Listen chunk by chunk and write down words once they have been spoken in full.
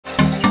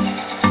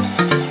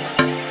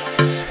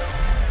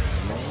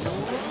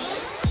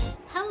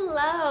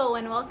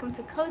welcome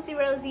to Cozy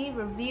Rosie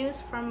Reviews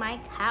from My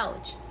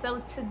Couch.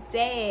 So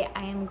today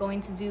I am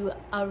going to do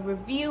a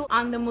review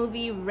on the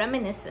movie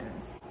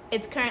Reminiscence.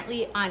 It's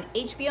currently on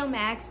HBO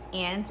Max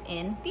and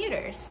in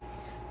theaters.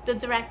 The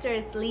director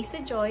is Lisa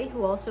Joy,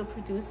 who also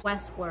produced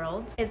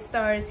Westworld. It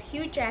stars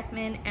Hugh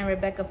Jackman and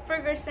Rebecca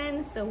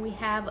Ferguson, so we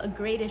have a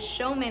Greatest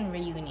Showman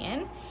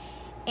reunion,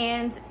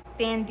 and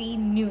Thandie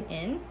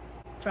Newton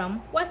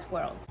from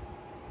Westworld.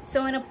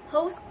 So in a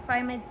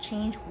post-climate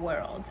change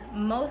world,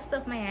 most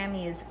of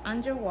Miami is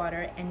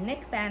underwater, and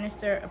Nick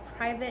Bannister, a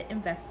private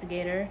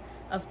investigator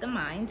of the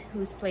mind,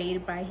 who's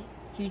played by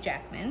Hugh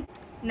Jackman,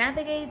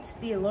 navigates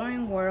the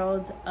alluring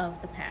world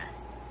of the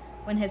past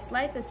when his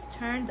life is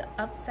turned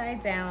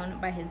upside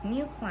down by his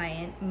new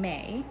client,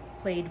 May,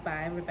 played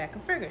by Rebecca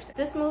Ferguson.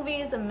 This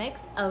movie is a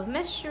mix of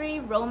mystery,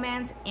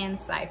 romance, and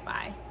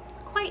sci-fi.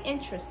 Quite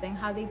interesting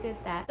how they did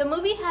that. The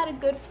movie had a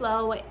good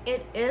flow.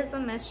 It is a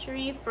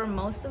mystery for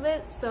most of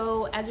it,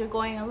 so as you're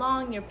going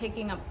along you're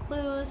picking up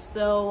clues.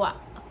 So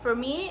for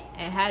me,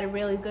 it had a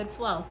really good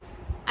flow.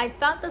 I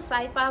thought the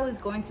sci-fi was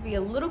going to be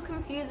a little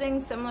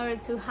confusing, similar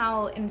to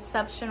how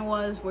Inception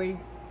was, where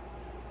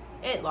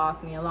it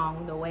lost me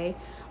along the way.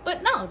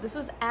 But no, this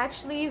was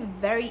actually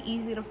very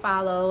easy to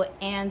follow,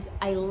 and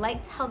I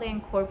liked how they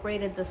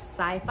incorporated the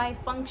sci-fi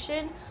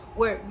function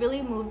where it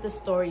really moved the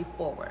story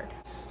forward.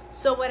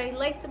 So what I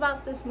liked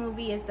about this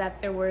movie is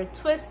that there were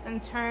twists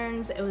and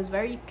turns. It was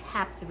very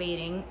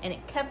captivating and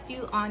it kept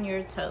you on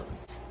your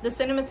toes. The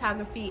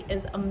cinematography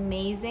is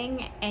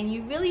amazing and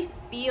you really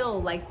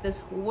feel like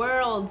this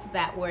world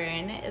that we're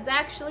in is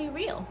actually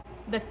real.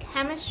 The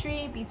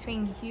chemistry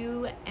between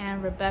Hugh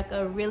and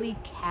Rebecca really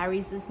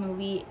carries this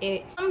movie.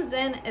 It comes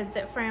in at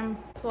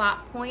different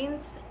plot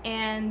points,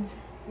 and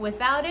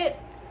without it,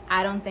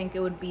 I don't think it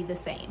would be the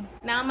same.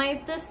 Now, my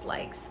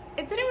dislikes.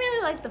 I didn't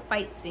really like the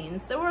fight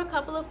scenes. There were a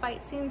couple of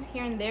fight scenes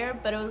here and there,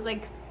 but it was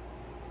like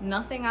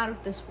nothing out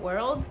of this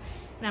world.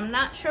 And I'm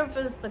not sure if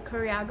it was the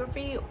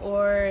choreography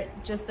or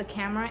just the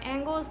camera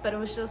angles, but it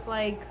was just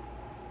like,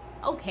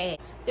 okay.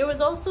 There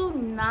was also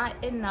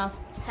not enough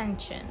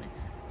tension.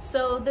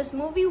 So this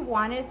movie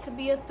wanted to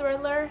be a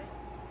thriller,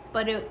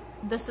 but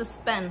the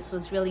suspense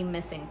was really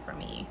missing for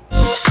me.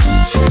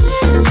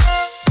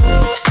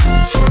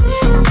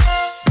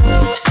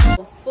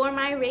 For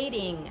my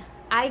rating,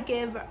 I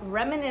give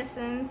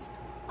Reminiscence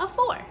a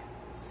 4.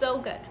 So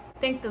good. I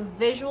think the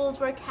visuals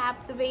were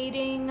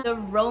captivating. The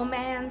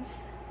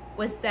romance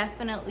was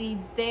definitely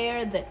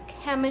there. The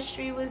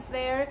chemistry was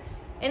there.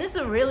 And it's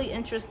a really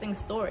interesting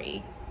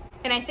story.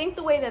 And I think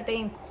the way that they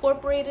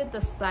incorporated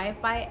the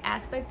sci-fi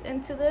aspect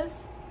into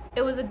this,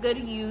 it was a good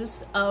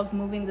use of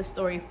moving the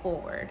story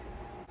forward.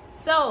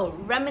 So,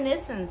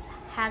 Reminiscence,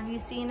 have you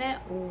seen it?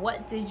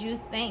 What did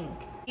you think?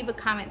 Leave a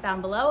comment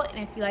down below, and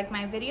if you like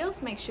my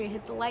videos, make sure you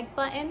hit the like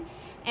button.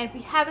 And if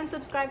you haven't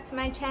subscribed to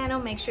my channel,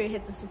 make sure you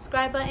hit the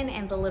subscribe button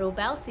and the little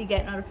bell so you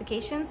get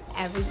notifications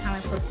every time I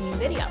post a new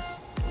video.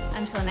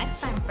 Until next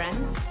time,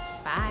 friends,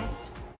 bye.